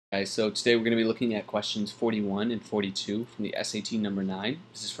Guys, so today we're going to be looking at questions 41 and 42 from the SAT number 9.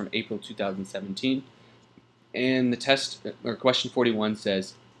 This is from April 2017. And the test, or question 41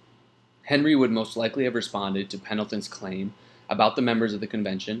 says, Henry would most likely have responded to Pendleton's claim about the members of the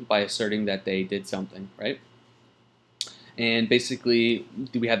convention by asserting that they did something, right? And basically,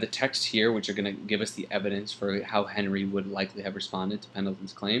 we have the text here, which are going to give us the evidence for how Henry would likely have responded to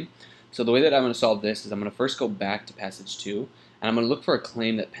Pendleton's claim. So the way that I'm going to solve this is I'm going to first go back to passage 2, and I'm going to look for a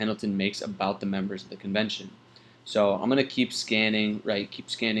claim that Pendleton makes about the members of the convention. So I'm going to keep scanning, right?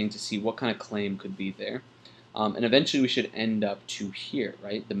 Keep scanning to see what kind of claim could be there. And eventually we should end up to here,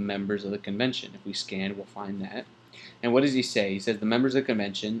 right? The members of the convention. If we scan, we'll find that. And what does he say? He says the members of the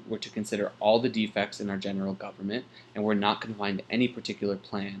convention were to consider all the defects in our general government and were not confined to any particular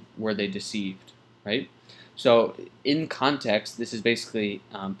plan. Were they deceived, right? So in context, this is basically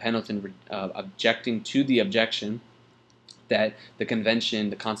Pendleton objecting to the objection that the convention,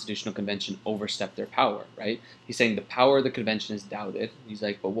 the Constitutional Convention, overstepped their power, right? He's saying the power of the convention is doubted. He's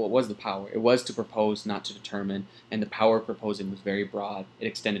like, but what was the power? It was to propose, not to determine, and the power of proposing was very broad. It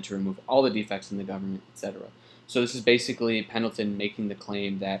extended to remove all the defects in the government, etc. So this is basically Pendleton making the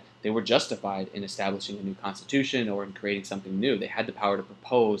claim that they were justified in establishing a new constitution or in creating something new. They had the power to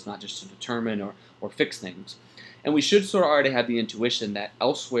propose, not just to determine or fix things. And we should sort of already have the intuition that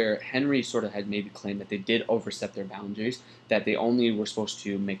elsewhere, Henry sort of had maybe claimed that they did overstep their boundaries, that they only were supposed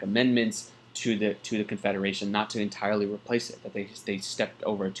to make amendments to the Confederation, not to entirely replace it, that they stepped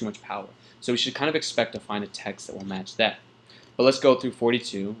over too much power. So we should kind of expect to find a text that will match that. But let's go through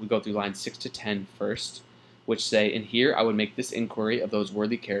 42. We go through lines 6 to 10 first, which say, "In here I would make this inquiry of those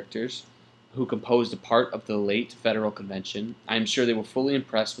worthy characters who composed a part of the late Federal Convention. I am sure they were fully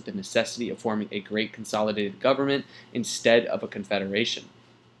impressed with the necessity of forming a great consolidated government instead of a confederation."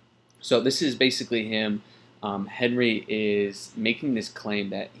 So this is basically him. Henry is making this claim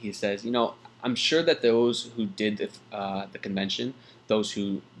that he says, you know, I'm sure that those who did the convention, those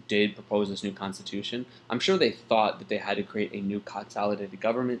who did propose this new constitution, I'm sure they thought that they had to create a new consolidated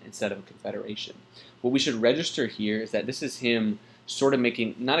government instead of a confederation. What we should register here is that this is him sort of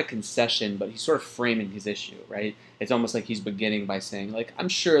making, not a concession, but he's sort of framing his issue, right? It's almost like he's beginning by saying, like, I'm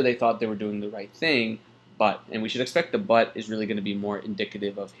sure they thought they were doing the right thing, but, and we should expect the but is really going to be more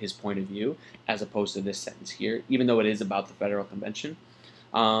indicative of his point of view as opposed to this sentence here, even though it is about the Federal Convention.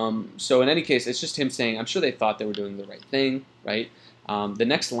 So in any case, it's just him saying, I'm sure they thought they were doing the right thing, right? The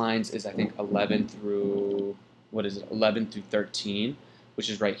next lines is, I think, 11 through 13, which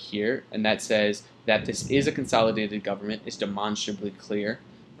is right here, and that says that this is a consolidated government is demonstrably clear,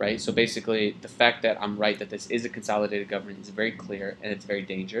 right? So basically, the fact that I'm right that this is a consolidated government is very clear, and it's very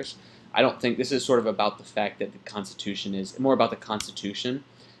dangerous. I don't think this is sort of about the fact that the Constitution is more about the Constitution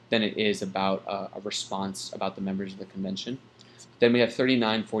than it is about a response about the members of the convention. Then we have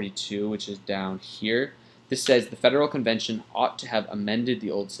 3942, which is down here. This says the Federal Convention ought to have amended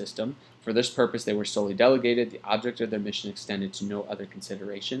the old system. For this purpose, they were solely delegated. The object of their mission extended to no other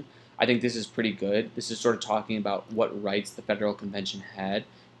consideration. I think this is pretty good. This is sort of talking about what rights the Federal Convention had,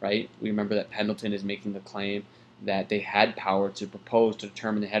 right? We remember that Pendleton is making the claim that they had power to propose, to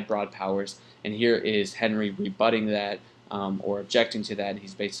determine, they had broad powers. And here is Henry rebutting that or objecting to that.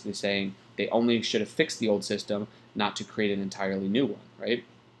 He's basically saying they only should have fixed the old system, not to create an entirely new one, right?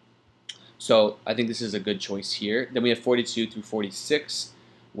 So I think this is a good choice here. Then we have 42 through 46,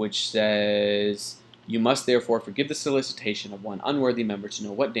 which says, you must therefore forgive the solicitation of one unworthy member to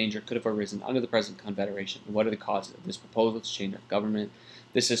know what danger could have arisen under the present Confederation, and what are the causes of this proposal to change our government.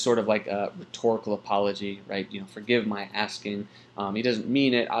 This is sort of like a rhetorical apology, right? You know, forgive my asking. He doesn't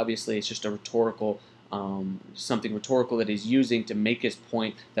mean it, obviously. It's just a rhetorical, something rhetorical that he's using to make his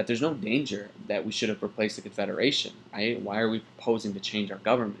point that there's no danger that we should have replaced the Confederation, right? Why are we proposing to change our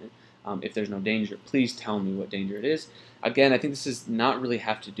government if there's no danger? Please tell me what danger it is. Again, I think this does not really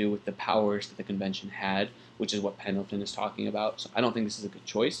have to do with the powers that the convention had, which is what Pendleton is talking about. So I don't think this is a good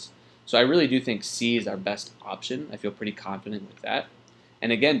choice. So I really do think C is our best option. I feel pretty confident with that.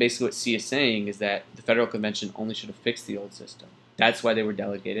 And again, basically what C is saying is that the Federal Convention only should have fixed the old system. That's why they were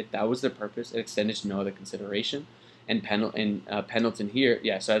delegated. That was their purpose. It extended to no other consideration. And Pendleton here,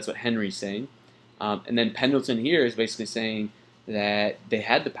 yeah, so that's what Henry's saying. And then Pendleton here is basically saying that they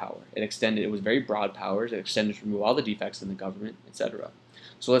had the power. It extended, it was very broad powers. It extended to remove all the defects in the government, etc.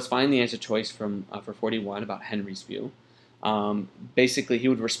 So let's find the answer choice from for 41 about Henry's view. Basically, he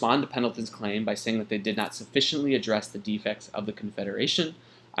would respond to Pendleton's claim by saying that they did not sufficiently address the defects of the Confederation.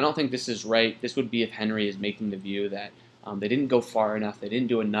 I don't think this is right. This would be if Henry is making the view that they didn't go far enough. They didn't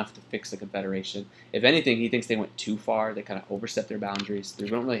do enough to fix the Confederation. If anything, he thinks they went too far. They kind of overstepped their boundaries. They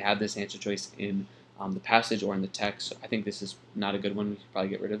don't really have this answer choice in the passage or in the text. So I think this is not a good one. We should probably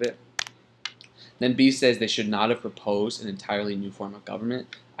get rid of it. Then B says they should not have proposed an entirely new form of government.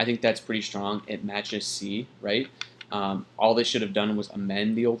 I think that's pretty strong. It matches C, right? All they should have done was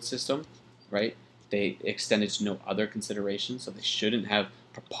amend the old system, right? They extended to no other considerations, so they shouldn't have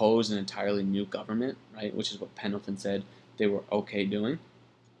proposed an entirely new government, right? Which is what Pendleton said they were okay doing.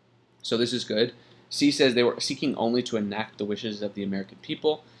 So this is good. C says they were seeking only to enact the wishes of the American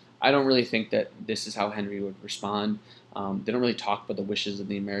people. I don't really think that this is how Henry would respond. They don't really talk about the wishes of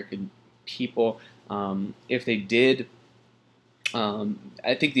the American people. If they did,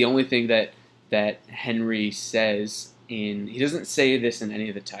 I think the only thing that Henry says he doesn't say this in any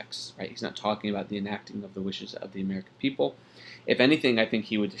of the texts, right? He's not talking about the enacting of the wishes of the American people. If anything, I think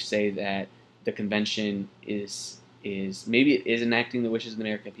he would say that the convention maybe it is enacting the wishes of the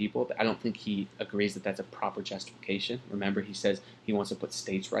American people, but I don't think he agrees that that's a proper justification. Remember, he says he wants to put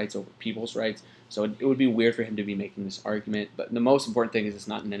states' rights over people's rights, so it would be weird for him to be making this argument, but the most important thing is it's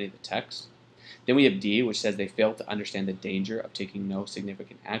not in any of the texts. Then we have D, which says they fail to understand the danger of taking no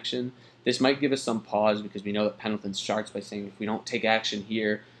significant action. This might give us some pause because we know that Pendleton starts by saying if we don't take action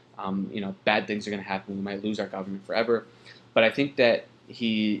here, bad things are going to happen. We might lose our government forever. But I think that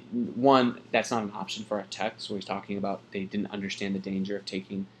that's not an option for our text where he's talking about they didn't understand the danger of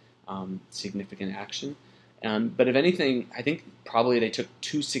taking significant action. But if anything, I think probably they took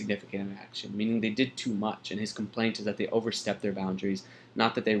too significant an action, meaning they did too much. And his complaint is that they overstepped their boundaries,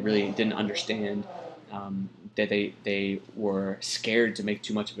 not that they really didn't understand that they were scared to make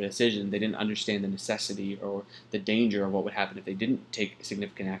too much of a decision. They didn't understand the necessity or the danger of what would happen if they didn't take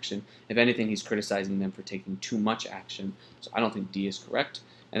significant action. If anything, he's criticizing them for taking too much action. So I don't think D is correct.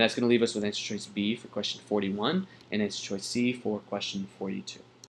 And that's going to leave us with answer choice B for question 41 and answer choice C for question 42.